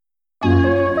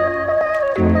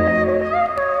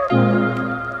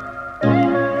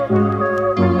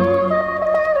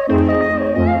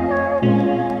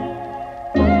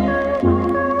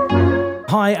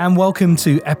Hi and welcome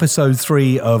to episode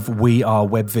 3 of We Are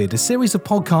WebVid, a series of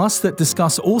podcasts that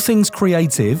discuss all things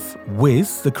creative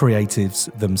with the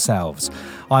creatives themselves.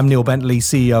 I'm Neil Bentley,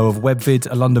 CEO of WebVid,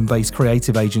 a London-based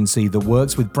creative agency that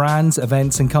works with brands,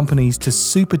 events and companies to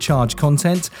supercharge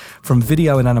content from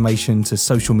video and animation to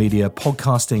social media,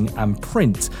 podcasting and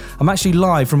print. I'm actually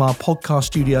live from our podcast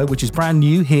studio, which is brand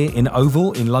new here in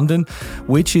Oval in London,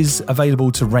 which is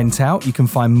available to rent out. You can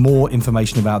find more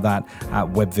information about that at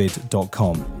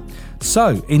webvid.com.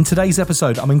 So, in today's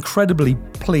episode, I'm incredibly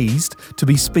pleased to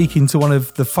be speaking to one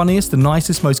of the funniest, the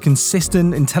nicest, most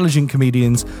consistent, intelligent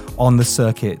comedians on the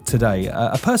circuit today.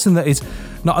 A person that is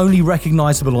not only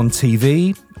recognisable on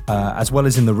TV, as well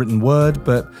as in the written word,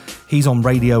 but he's on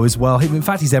radio as well. In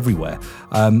fact, he's everywhere.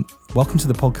 Welcome to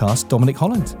the podcast, Dominic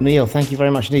Holland. Neil, thank you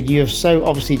very much indeed. You have so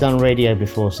obviously done radio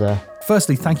before, sir.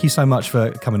 Firstly, thank you so much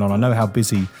for coming on. I know how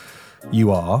busy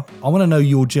you are. I want to know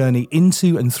your journey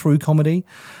into and through comedy.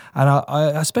 And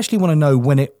I especially want to know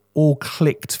when it all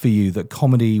clicked for you that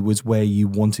comedy was where you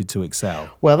wanted to excel.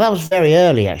 Well, that was very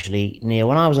early, actually, Neil.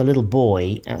 When I was a little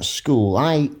boy at school,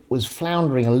 I was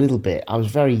floundering a little bit. I was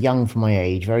very young for my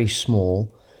age, very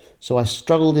small. So I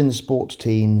struggled in the sports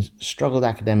teams, struggled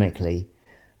academically.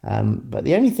 But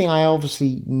the only thing I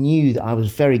obviously knew that I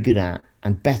was very good at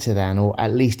and better than, or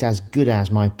at least as good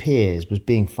as my peers, was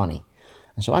being funny.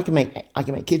 And so I can make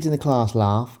kids in the class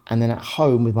laugh, and then at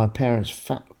home with my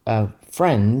parents'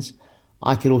 friends,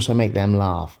 I could also make them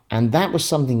laugh. And that was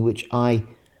something which I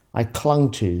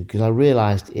clung to because I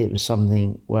realized it was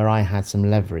something where I had some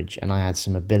leverage and I had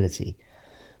some ability.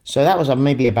 So that was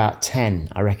maybe about 10.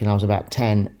 I reckon I was about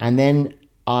 10. And then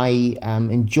I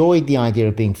enjoyed the idea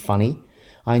of being funny.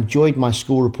 I enjoyed my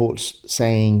school reports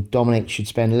saying Dominic should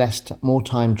spend more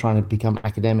time trying to become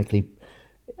academically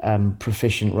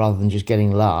proficient rather than just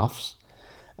getting laughs.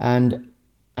 And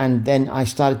then I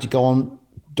started to go on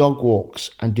dog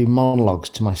walks and do monologues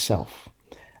to myself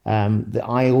that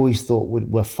I always thought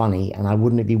were funny, and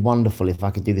wouldn't it be wonderful if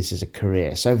I could do this as a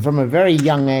career? So from a very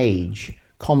young age,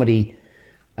 comedy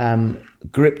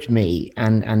gripped me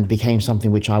and became something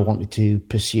which I wanted to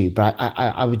pursue. But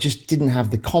I just didn't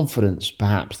have the confidence,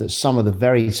 perhaps, that some of the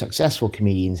very successful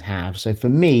comedians have. So for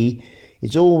me,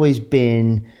 it's always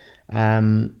been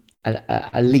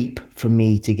a leap for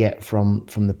me to get from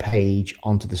the page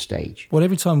onto the stage. Well,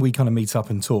 every time we kind of meet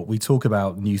up and talk, we talk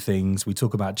about new things, we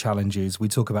talk about challenges, we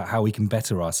talk about how we can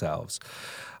better ourselves.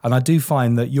 And I do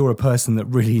find that you're a person that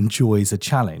really enjoys a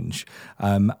challenge.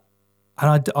 And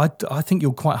I think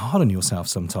you're quite hard on yourself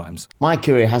sometimes. My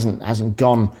career hasn't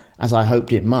gone as I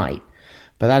hoped it might,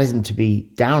 but that isn't to be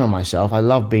down on myself. I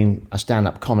love being a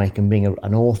stand-up comic and being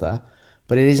an author.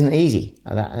 But it isn't easy,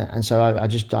 and so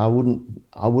I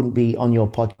wouldn't be on your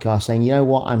podcast saying, you know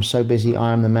what, I'm so busy,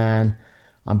 I am the man,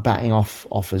 I'm batting off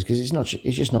offers, because it's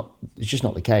just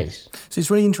not the case. So it's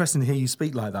really interesting to hear you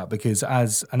speak like that, because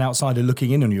as an outsider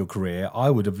looking in on your career, I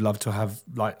would have loved to have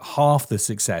like half the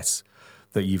success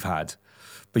that you've had,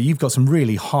 but you've got some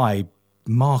really high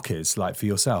markers like for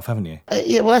yourself, haven't you?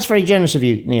 Yeah, well, that's very generous of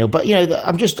you, Neil. But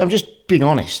I'm just being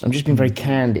honest. I'm just being very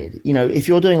candid. If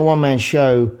you're doing a one-man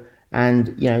show,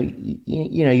 and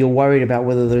you're worried about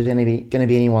whether there's going to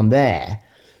be anyone there,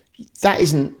 that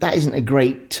isn't a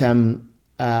great place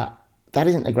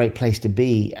to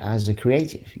be as a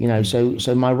creative.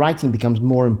 So my writing becomes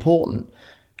more important,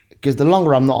 because the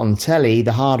longer I'm not on telly,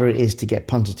 the harder it is to get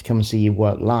punters to come and see you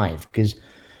work live, because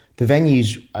the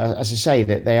venues, as I say,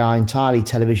 that they are entirely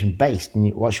television based,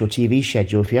 and what's your TV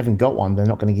schedule? If you haven't got one, they're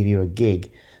not going to give you a gig.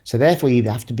 So therefore, you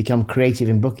have to become creative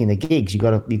in booking the gigs. You've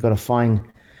got to find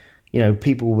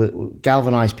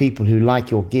galvanize people who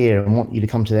like your gear and want you to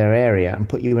come to their area and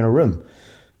put you in a room.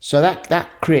 So that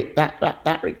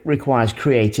requires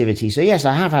creativity. So yes,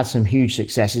 I have had some huge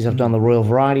successes. I've done the Royal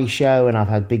Variety Show, and I've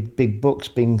had big books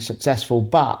being successful.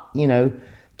 But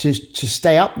to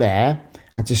stay up there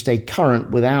and to stay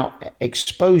current without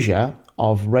exposure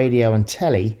of radio and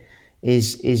telly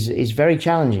is very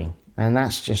challenging. And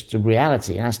that's just the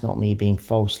reality. And that's not me being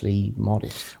falsely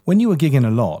modest. When you were gigging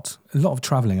a lot of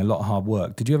travelling, a lot of hard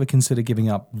work, did you ever consider giving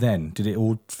up then? Did it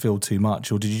all feel too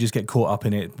much? Or did you just get caught up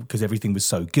in it because everything was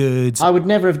so good? I would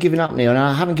never have given up, Neil. And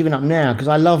I haven't given up now because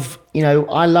I love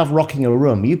rocking a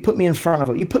room. You put me in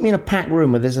a packed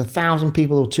room where there's 1,000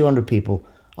 people or 200 people,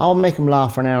 I'll make them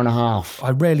laugh for an hour and a half.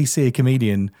 I rarely see a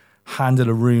comedian handle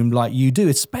a room like you do,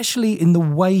 especially in the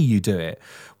way you do it,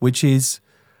 which is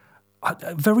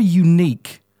a very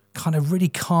unique, kind of really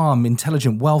calm,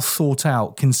 intelligent, well thought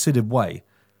out, considered way.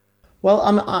 Well,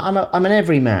 I'm an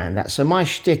everyman. So my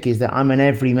shtick is that I'm an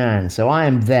everyman. So I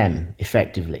am them,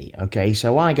 effectively. Okay,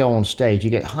 so I go on stage. You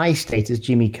get high status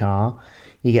Jimmy Carr.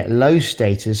 you get low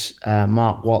status,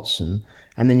 Mark Watson,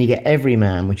 and then you get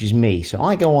Everyman, which is me. So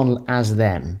I go on as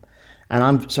them, and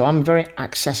I'm a very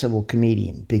accessible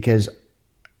comedian because,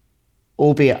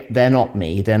 albeit they're not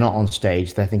me, they're not on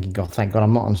stage, they're thinking, God, thank God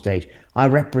I'm not on stage. I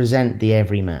represent the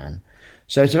everyman.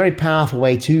 So it's a very powerful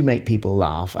way to make people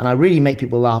laugh, and I really make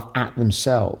people laugh at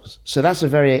themselves. So that's a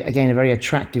very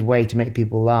attractive way to make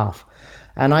people laugh.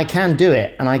 And I can do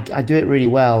it, and I do it really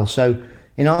well. So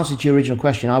in answer to your original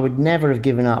question, I would never have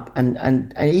given up.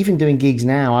 And even doing gigs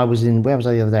now, where was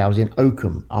I the other day? I was in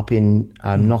Oakham, up in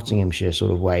Nottinghamshire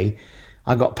sort of way.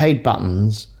 I got paid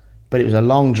buttons, but it was a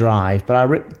long drive, but I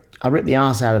ripped the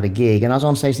arse out of the gig, and I was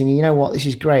on stage thinking, you know what, this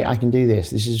is great. I can do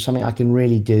this. This is something I can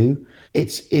really do.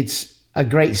 It's a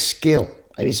great skill.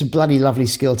 It's a bloody lovely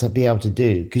skill to be able to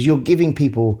do, because you're giving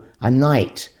people a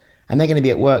night, and they're going to be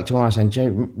at work tomorrow saying, Joe,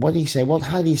 what did he say?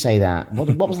 How did he say that?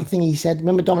 What was the thing he said?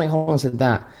 Remember Dominic Holland said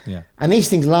that? Yeah. And these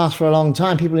things last for a long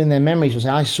time. People in their memories will say,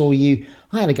 I saw you.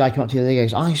 I had a guy come up to the other day,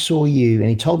 goes, I saw you, and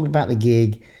he told me about the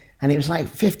gig, and it was like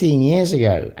 15 years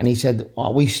ago. And he said,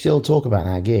 we still talk about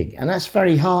that gig. And that's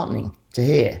very heartening to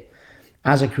hear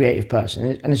as a creative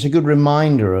person. And it's a good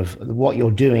reminder of what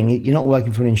you're doing. You're not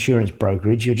working for an insurance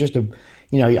brokerage. You're just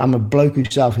I'm a bloke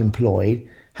who's self-employed,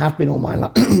 have been all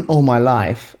my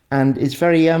life. And it's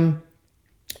very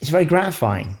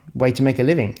gratifying way to make a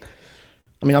living.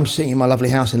 I mean, I'm sitting in my lovely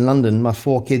house in London. My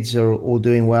 4 kids are all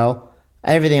doing well.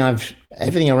 Everything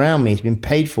around me has been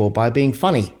paid for by being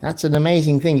funny. That's an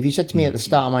amazing thing. If you said to me at the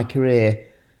start of my career,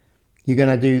 you're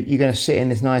going to sit in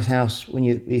this nice house when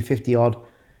you're 50 odd,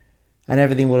 and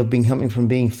everything would have been coming from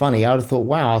being funny, I would have thought,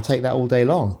 wow, I'll take that all day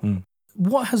long.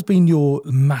 What has been your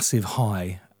massive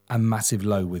high and massive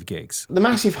low with gigs? The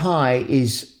massive high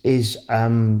is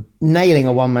nailing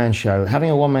a one-man show,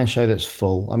 having a one-man show that's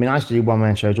full. I mean, I used to do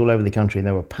one-man shows all over the country, and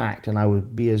they were packed, and I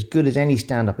would be as good as any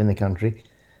stand-up in the country.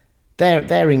 They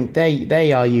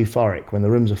are euphoric when the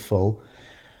rooms are full.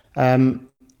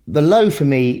 The low for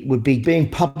me would be being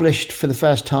published for the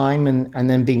first time and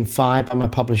then being fired by my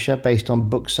publisher based on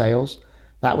book sales.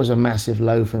 That was a massive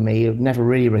low for me. I've never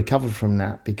really recovered from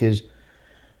that, because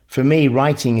for me,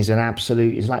 writing is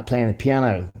it's like playing the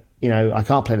piano. You know, I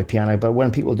can't play the piano, but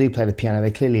when people do play the piano,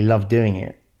 they clearly love doing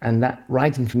it. And that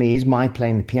writing for me is my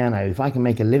playing the piano. If I can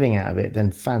make a living out of it,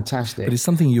 then fantastic. But it's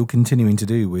something you're continuing to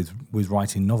do with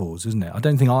writing novels, isn't it? I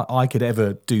don't think I could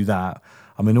ever do that.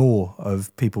 I'm in awe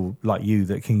of people like you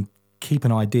that can keep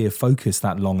an idea focused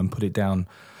that long and put it down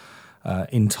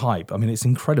in type. I mean, it's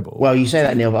incredible. Well, you say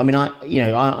that, Neil, but I mean,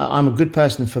 I'm a good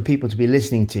person for people to be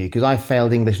listening to, because I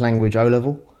failed English language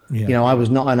O-level. Yeah. You know, I was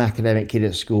not an academic kid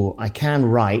at school. I can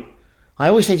write. I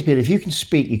always say to people, if you can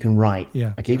speak, you can write.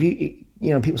 Yeah. Okay,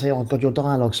 people say, oh, God, your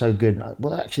dialogue's so good.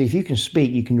 Well, actually, if you can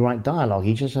speak, you can write dialogue.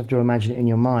 You just have to imagine it in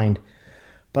your mind.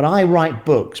 But I write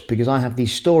books because I have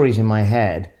these stories in my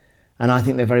head, and I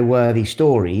think they're very worthy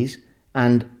stories.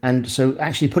 And so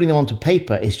actually putting them onto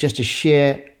paper is just a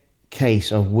sheer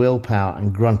case of willpower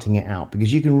and grunting it out,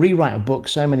 because you can rewrite a book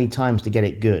so many times to get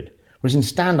it good. Whereas in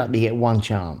stand-up, you get one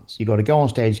chance. You've got to go on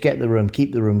stage, get the room,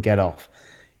 keep the room, get off.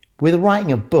 With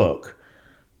writing a book,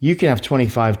 you can have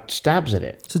 25 stabs at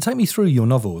it. So take me through your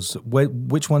novels.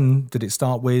 Which one did it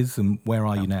start with, and where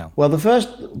are you now? Well,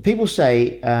 people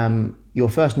say your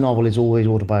first novel is always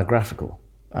autobiographical.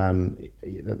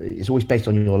 It's always based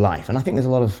on your life. And I think there's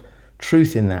a lot of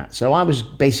truth in that. So I was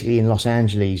basically in Los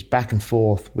Angeles back and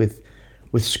forth with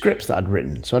scripts that I'd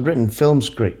written. So I'd written film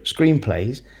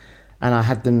screenplays, and I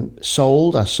had them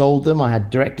sold. I sold them. I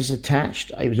had directors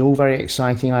attached. It was all very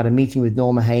exciting. I had a meeting with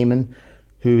Norma Heyman,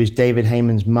 who is David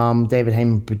Heyman's mum. David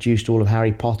Heyman produced all of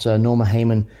Harry Potter. Norma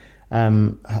Heyman,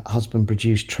 her husband,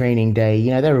 produced Training Day. You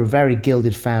know, they're a very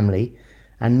gilded family.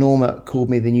 And Norma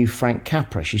called me the new Frank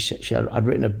Capra. I'd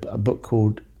written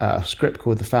a script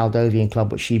called The Faldovian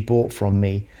Club, which she bought from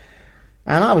me.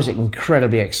 And I was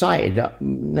incredibly excited.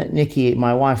 Nikki,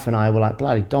 my wife, and I were like,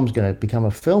 bloody, Dom's going to become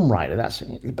a film writer. That's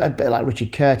a bit like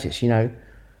Richard Curtis, you know.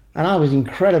 And I was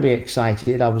incredibly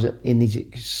excited. I was in these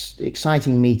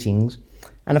exciting meetings.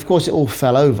 And of course, it all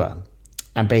fell over.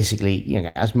 And basically, you know,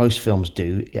 as most films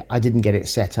do, I didn't get it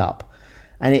set up.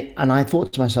 And I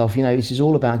thought to myself, you know, this is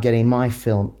all about getting my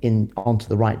film onto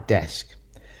the right desk.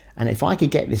 And if I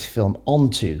could get this film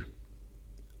onto,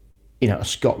 you know, a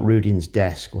Scott Rudin's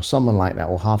desk or someone like that,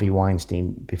 or Harvey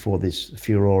Weinstein before this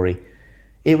furore,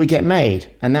 it would get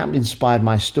made. And that inspired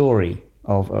my story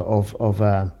of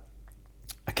a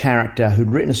character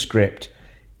who'd written a script.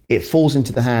 It falls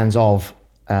into the hands of,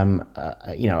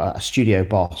 a studio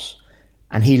boss,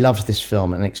 and he loves this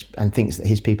film and thinks that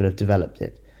his people have developed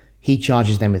it. He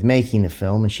charges them with making the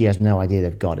film, and she has no idea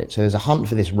they've got it. So there's a hunt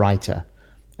for this writer.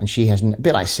 and she has a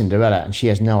bit like Cinderella, and she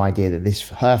has no idea that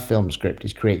her film script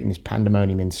is creating this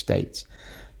pandemonium in the States.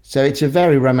 So it's a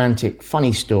very romantic,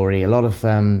 funny story. A lot of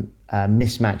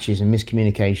mismatches and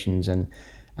miscommunications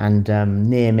and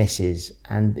near misses,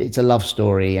 and it's a love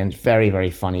story, and it's very, very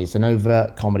funny. It's an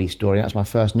overt comedy story. That's my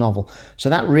first novel. So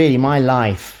that really, my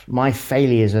life, my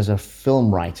failures as a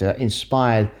film writer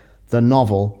inspired the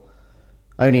novel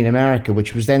Only in America,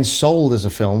 which was then sold as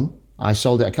a film. I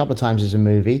sold it a couple of times as a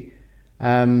movie,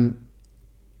 and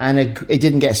it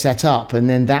didn't get set up. And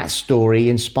then that story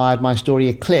inspired my story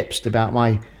Eclipsed, about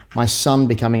my son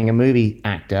becoming a movie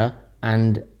actor.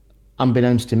 And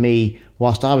unbeknownst to me,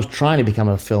 whilst I was trying to become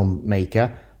a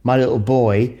filmmaker, my little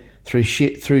boy, through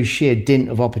sheer dint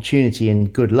of opportunity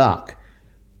and good luck,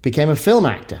 became a film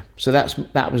actor. So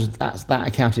that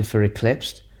accounted for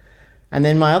Eclipsed. And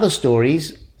then my other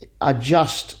stories are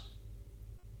just,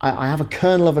 I have a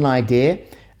kernel of an idea,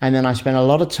 and then I spend a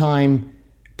lot of time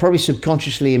probably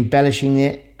subconsciously embellishing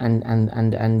it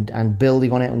and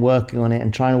building on it and working on it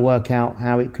and trying to work out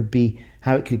how it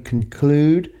could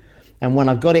conclude. And when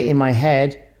I've got it in my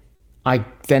head, I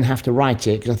then have to write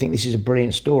it, because I think this is a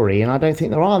brilliant story. And I don't think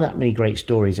there are that many great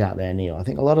stories out there, Neil. I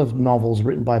think a lot of novels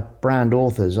written by brand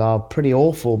authors are pretty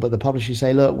awful, but the publishers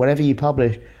say, look, whatever you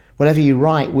publish, whatever you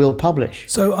write, we'll publish.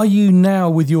 So are you now,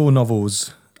 with your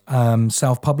novels,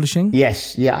 self-publishing?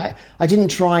 Yes, yeah. I didn't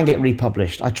try and get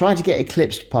republished. I tried to get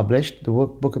Eclipsed published, the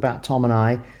book about Tom and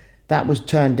I. That was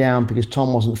turned down because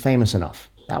Tom wasn't famous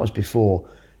enough. That was before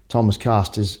Tom was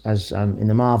cast as in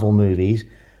the Marvel movies.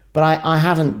 But I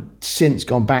haven't since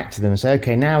gone back to them and said,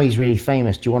 okay, now he's really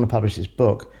famous. Do you want to publish this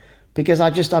book? Because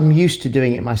I'm used to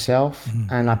doing it myself,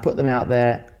 and I put them out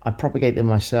there. I propagate them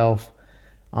myself.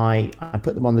 I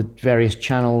put them on the various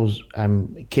channels,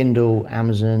 Kindle,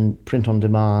 Amazon, print on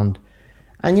demand.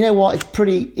 And you know what? It's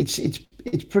pretty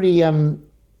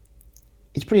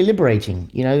liberating,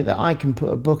 you know, that I can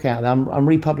put a book out there. I'm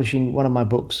republishing one of my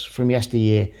books from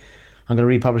yesteryear. I'm going to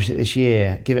republish it this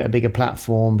year, give it a bigger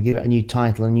platform, give it a new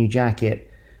title, a new jacket.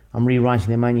 I'm rewriting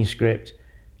the manuscript,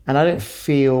 and I don't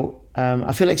feel,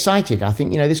 I feel excited. I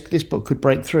think, you know, this book could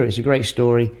break through. It's a great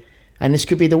story, and this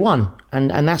could be the one.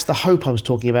 And that's the hope I was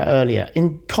talking about earlier.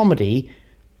 In comedy,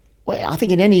 well, I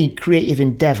think in any creative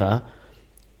endeavor,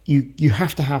 you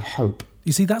have to have hope.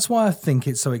 You see, that's why I think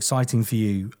it's so exciting for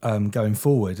you going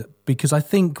forward, because I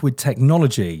think with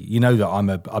technology, you know that I'm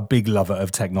a big lover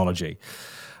of technology.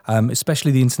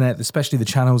 Especially the internet, especially the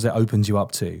channels it opens you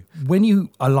up to. When you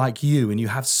are like you and you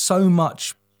have so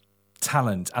much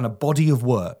talent and a body of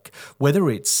work, whether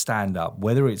it's stand-up,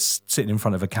 whether it's sitting in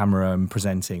front of a camera and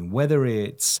presenting, whether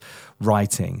it's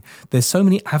writing, there's so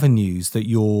many avenues that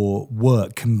your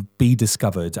work can be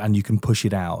discovered and you can push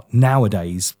it out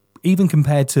nowadays, even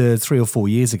compared to 3 or 4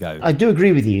 years ago. I do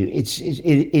agree with you. It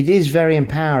is very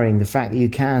empowering, the fact that you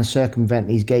can circumvent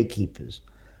these gatekeepers.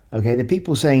 Okay, the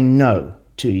people saying no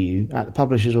to you at the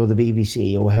publishers or the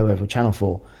BBC or whoever, Channel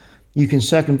 4, you can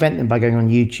circumvent them by going on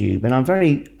YouTube. And I'm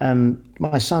very,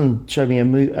 my son showed me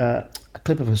a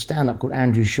clip of a stand-up called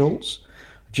Andrew Schultz,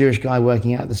 a Jewish guy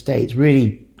working out of the States,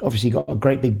 really obviously got a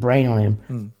great big brain on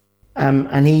him.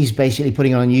 And he's basically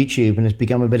putting it on YouTube and has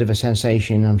become a bit of a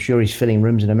sensation. I'm sure he's filling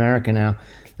rooms in America now.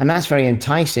 And that's very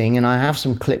enticing. And I have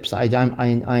some clips that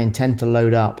I intend to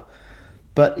load up.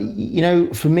 But, you know,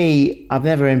 for me, I've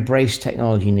never embraced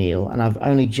technology, Neil, and I've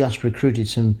only just recruited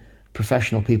some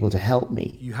professional people to help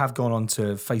me. You have gone on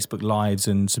to Facebook Lives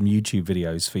and some YouTube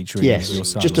videos featuring your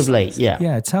sons. Just of late, yeah.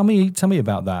 Yeah, tell me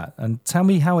about that, and tell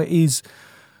me how it is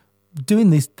doing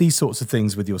these sorts of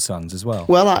things with your sons as well.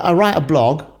 Well, I write a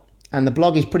blog, and the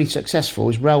blog is pretty successful.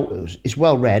 It's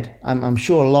well read. I'm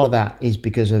sure a lot of that is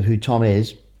because of who Tom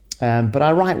is. But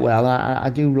I write well. I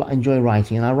do enjoy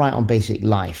writing, and I write on basic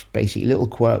little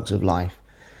quirks of life,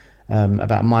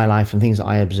 about my life and things that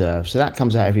I observe. So that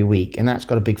comes out every week, and that's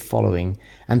got a big following.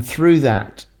 And through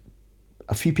that,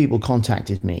 a few people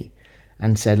contacted me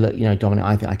and said, look, you know, Dominic,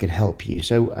 I think I could help you.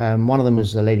 So one of them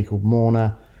was a lady called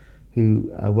Morna,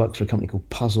 who works for a company called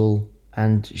Puzzle.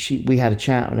 And we had a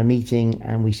chat and a meeting,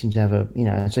 and we seemed to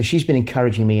have so she's been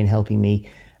encouraging me and helping me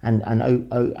and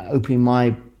opening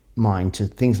my mind to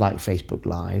things like Facebook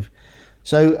Live.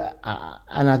 So,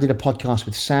 and I did a podcast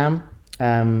with Sam.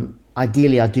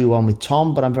 Ideally, I do one with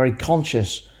Tom, but I'm very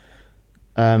conscious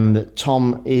that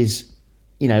Tom is,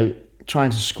 you know,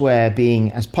 trying to square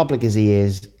being as public as he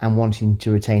is and wanting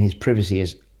to retain his privacy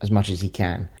as much as he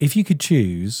can. If you could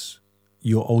choose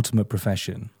your ultimate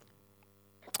profession,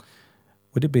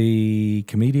 would it be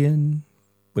comedian?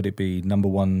 Would it be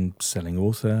 #1 selling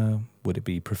author? Would it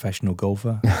be professional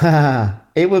golfer?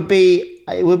 It would be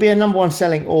a #1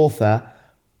 selling author,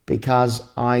 because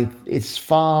it's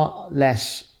far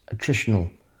less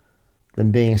attritional than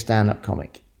being a stand-up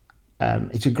comic.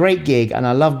 It's a great gig, and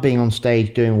I love being on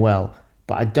stage doing well,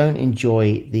 but I don't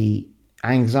enjoy the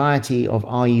anxiety of,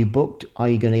 are you booked? Are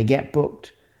you going to get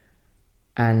booked?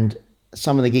 And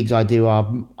some of the gigs I do are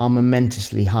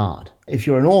momentously hard. If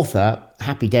you're an author,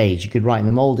 happy days. You could write in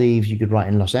the Maldives, you could write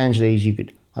in Los Angeles,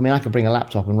 I could bring a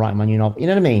laptop and write my new novel. You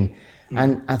know what I mean?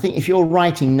 And I think if you're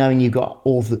writing knowing you've got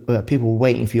people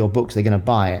waiting for your books, they're going to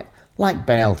buy it, like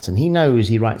Belton, he knows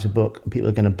he writes a book and people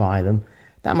are going to buy them.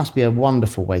 That must be a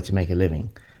wonderful way to make a living.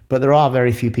 But there are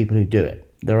very few people who do it.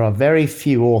 There are very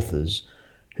few authors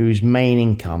whose main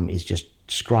income is just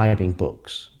scribing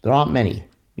books. There aren't many,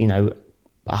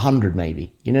 100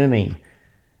 maybe, you know what I mean?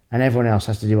 And everyone else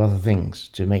has to do other things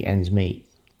to make ends meet.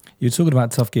 You're talking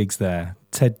about tough gigs there,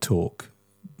 TED Talk.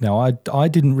 Now, I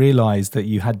didn't realise that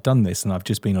you had done this, and I've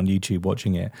just been on YouTube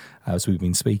watching it as we've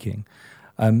been speaking.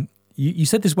 You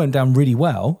said this went down really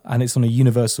well, and it's on a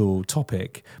universal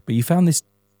topic, but you found this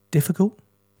difficult?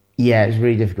 Yeah, it was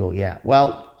really difficult, yeah.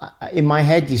 Well, in my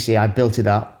head, you see, I built it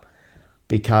up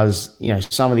because,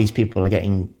 some of these people are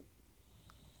getting...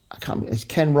 it's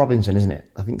Ken Robinson, isn't it?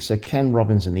 I think so. Ken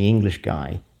Robinson, the English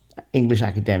guy, English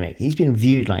academic, he's been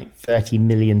viewed like 30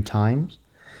 million times.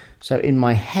 So in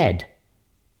my head,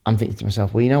 I'm thinking to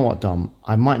myself, well, you know what, Dom?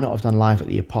 I might not have done Live at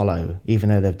the Apollo, even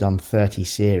though they've done 30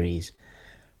 series.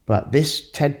 But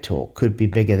this TED Talk could be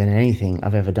bigger than anything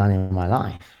I've ever done in my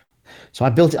life. So I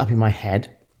built it up in my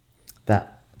head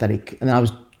and I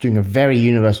was doing a very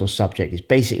universal subject. It's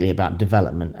basically about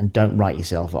development and don't write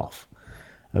yourself off.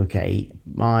 Okay,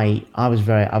 I was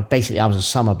a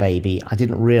summer baby. I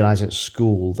didn't realize at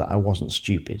school that I wasn't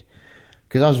stupid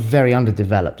because I was very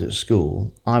underdeveloped at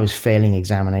school. I was failing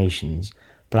examinations,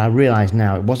 but I realize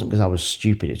now it wasn't because I was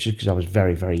stupid. It's just because I was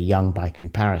very, very young by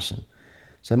comparison.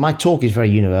 So my talk is very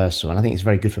universal, and I think it's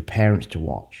very good for parents to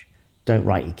watch. Don't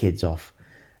write your kids off.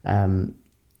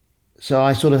 So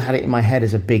I sort of had it in my head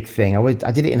as a big thing.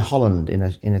 I did it in Holland in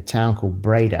a town called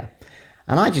Breda.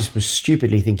 And I just was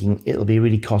stupidly thinking it'll be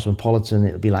really cosmopolitan.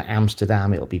 It'll be like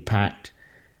Amsterdam. It'll be packed.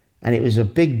 And it was a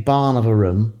big barn of a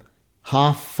room,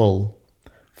 half full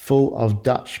of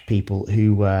Dutch people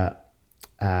who were,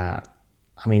 I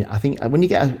think when you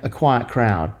get a quiet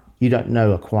crowd, you don't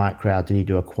know a quiet crowd till you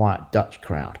do a quiet Dutch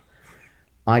crowd.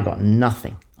 I got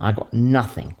nothing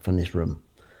from this room.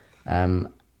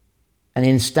 And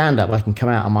in stand-up, I can come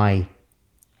out of my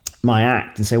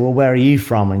act and say, well, where are you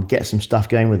from? And get some stuff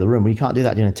going with the room. Well, you can't do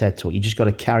that during a TED Talk. You just got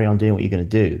to carry on doing what you're going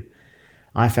to do.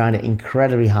 I found it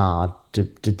incredibly hard to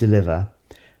deliver.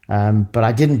 But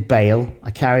I didn't bail.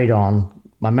 I carried on.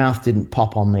 My mouth didn't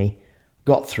pop on me.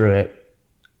 Got through it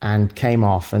and came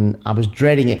off. And I was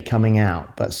dreading it coming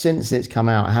out. But since it's come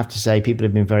out, I have to say people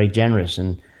have been very generous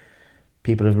and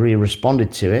people have really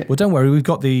responded to it. Well, don't worry. We've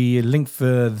got the link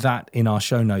for that in our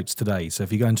show notes today. So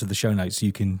if you go into the show notes,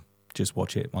 you can just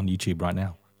watch it on YouTube right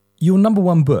now. Your number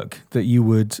one book that you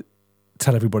would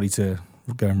tell everybody to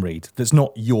go and read that's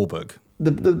not your book?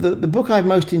 The book I've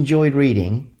most enjoyed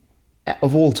reading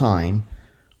of all time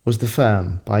was The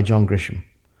Firm by John Grisham.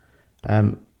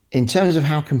 In terms of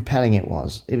how compelling it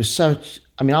was such...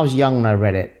 I was young when I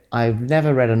read it. I've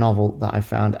never read a novel that I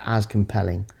found as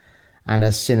compelling and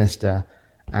as sinister,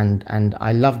 and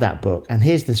I love that book. And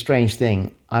here's the strange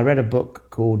thing. I read a book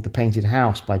called The Painted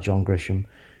House by John Grisham,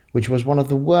 which was one of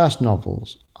the worst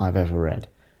novels I've ever read.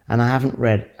 And I haven't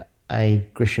read a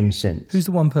Grisham since. Who's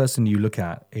the one person you look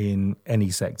at in any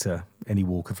sector, any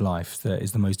walk of life, that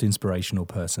is the most inspirational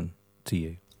person to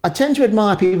you? I tend to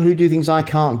admire people who do things I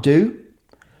can't do.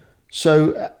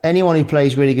 So anyone who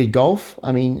plays really good golf,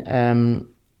 I'm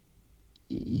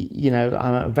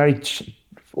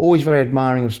always very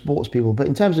admiring of sports people. But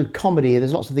in terms of comedy,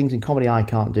 there's lots of things in comedy I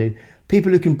can't do.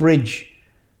 People who can bridge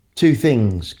two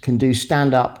things, can do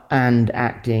stand-up and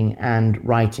acting and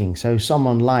writing. So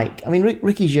someone like,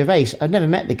 Ricky Gervais, I've never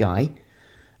met the guy.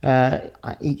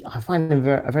 I find him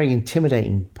a very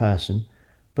intimidating person.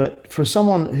 But for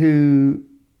someone who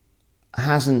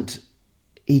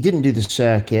he didn't do the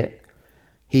circuit,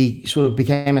 he sort of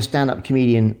became a stand-up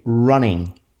comedian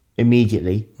running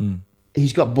immediately.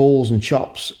 He's got balls and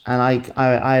chops, and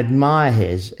I admire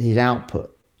his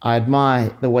output. I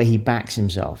admire the way he backs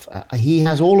himself. He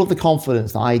has all of the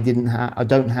confidence that I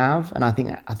don't have, and I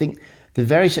think the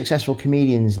very successful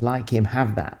comedians like him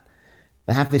have that.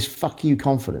 They have this "fuck you"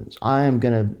 confidence.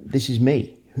 This is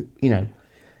me,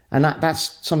 and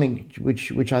that's something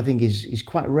which I think is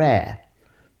quite rare.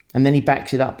 And then he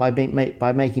backs it up by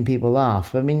making people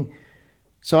laugh.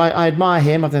 So I admire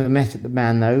him. I've never met the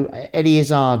man though. Eddie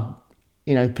Izzard,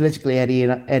 politically,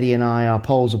 Eddie and I are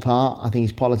poles apart. I think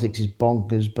his politics is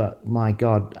bonkers, but my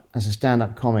God, as a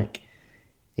stand-up comic,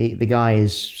 the guy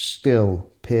is still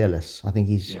peerless. I think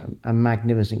he's a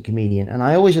magnificent comedian. And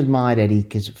I always admired Eddie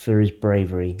for his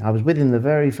bravery. I was with him the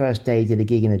very first day he did a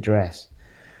gig in a dress.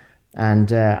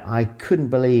 And I couldn't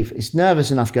believe, it's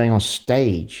nervous enough going on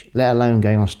stage, let alone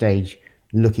going on stage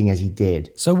looking as he did.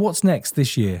 So what's next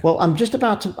this year? Well,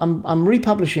 I'm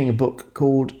republishing a book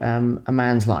called A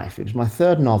Man's Life. It was my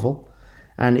third novel,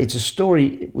 and it's a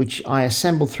story which I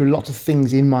assembled through lots of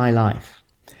things in my life.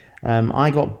 I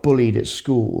got bullied at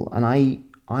school, and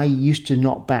I used to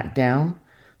not back down.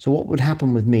 So what would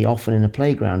happen with me often in a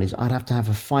playground is I'd have to have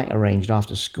a fight arranged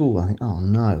after school. I think, oh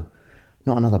no,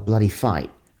 not another bloody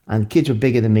fight. And kids were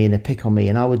bigger than me and they'd pick on me.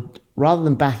 And I would, rather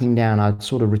than backing down, I'd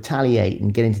sort of retaliate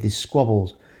and get into these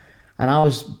squabbles.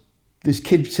 And this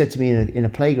kid said to me in a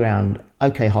playground,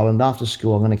 okay, Holland, after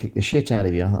school, I'm going to kick the shit out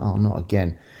of you. I thought, oh, not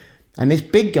again. And this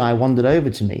big guy wandered over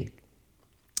to me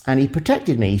and he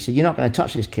protected me. He said, you're not going to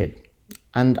touch this kid.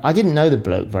 And I didn't know the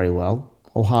bloke very well,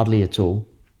 or hardly at all.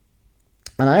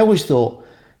 And I always thought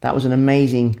that was an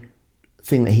amazing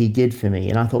thing that he did for me.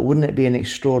 And I thought, wouldn't it be an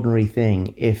extraordinary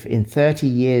thing if in 30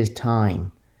 years'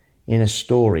 time in a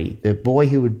story, the boy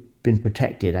who had been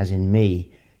protected, as in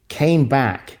me, came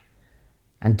back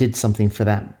and did something for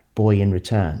that boy in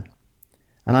return.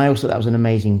 And I also thought that was an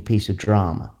amazing piece of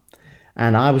drama.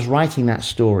 And I was writing that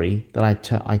story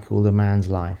that I called A Man's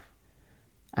Life.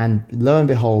 And lo and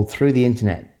behold, through the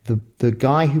internet, the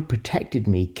guy who protected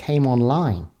me came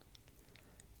online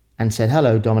and said,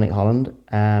 hello, Dominic Holland.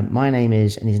 My name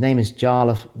is, and his name is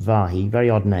Jarlath Vahi, very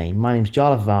odd name. My name's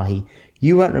Jarlath Vahi.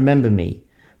 You won't remember me,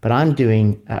 but I'm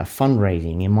doing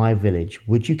fundraising in my village.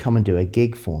 Would you come and do a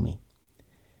gig for me?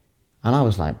 And I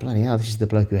was like, bloody hell, this is the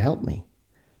bloke who helped me.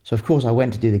 So of course I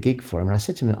went to do the gig for him, and I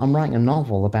said to him, I'm writing a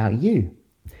novel about you.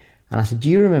 And I said, do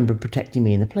you remember protecting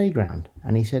me in the playground?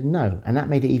 And he said, no. And that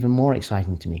made it even more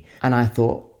exciting to me. And I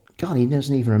thought, God, he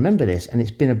doesn't even remember this. And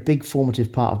it's been a big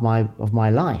formative part of my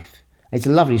life. It's a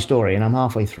lovely story, and I'm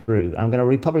halfway through. I'm going to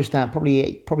republish that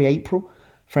probably April.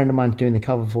 A friend of mine's doing the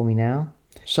cover for me now.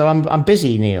 So I'm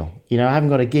busy, Neil. I haven't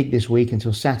got a gig this week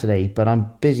until Saturday, but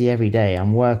I'm busy every day.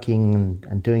 I'm working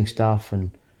and doing stuff,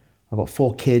 and I've got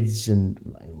 4 kids, and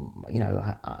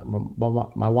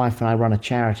my wife and I run a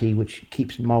charity which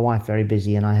keeps my wife very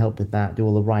busy, and I help with that, do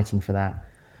all the writing for that.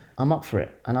 I'm up for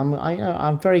it, and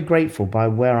I'm very grateful by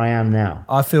where I am now.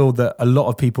 I feel that a lot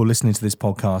of people listening to this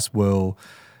podcast will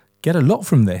get a lot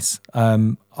from this.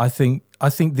 I think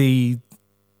the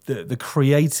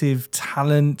creative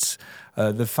talent,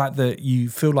 the fact that you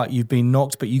feel like you've been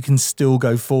knocked but you can still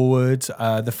go forward,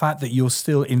 the fact that you're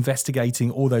still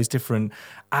investigating all those different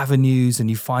avenues and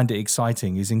you find it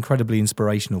exciting is incredibly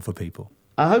inspirational for people.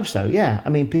 I hope so, yeah. I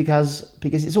mean, because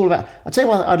it's all about, I'll tell you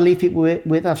what I'd leave people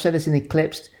with, I've said this in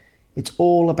Eclipsed, it's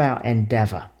all about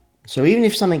endeavor. So even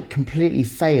if something completely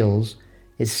fails,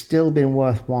 it's still been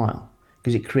worthwhile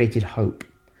because it created hope.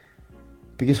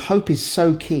 Because hope is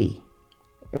so key.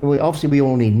 Obviously, we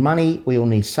all need money, we all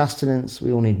need sustenance,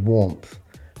 we all need warmth,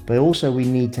 but also we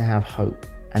need to have hope.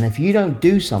 And if you don't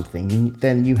do something,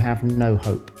 then you have no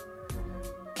hope.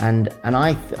 And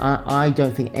I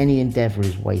don't think any endeavor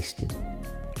is wasted.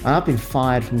 And I've been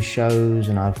fired from shows,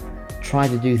 and I've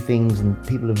tried to do things, and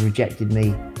people have rejected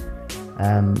me.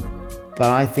 But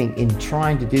I think in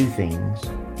trying to do things,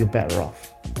 you're better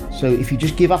off. So if you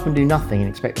just give up and do nothing and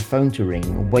expect the phone to ring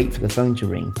or wait for the phone to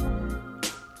ring,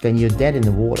 then you're dead in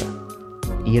the water.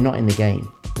 You're not in the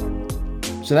game.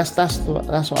 So that's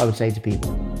what I would say to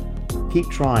people. Keep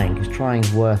trying, because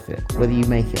trying's worth it, whether you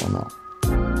make it or not.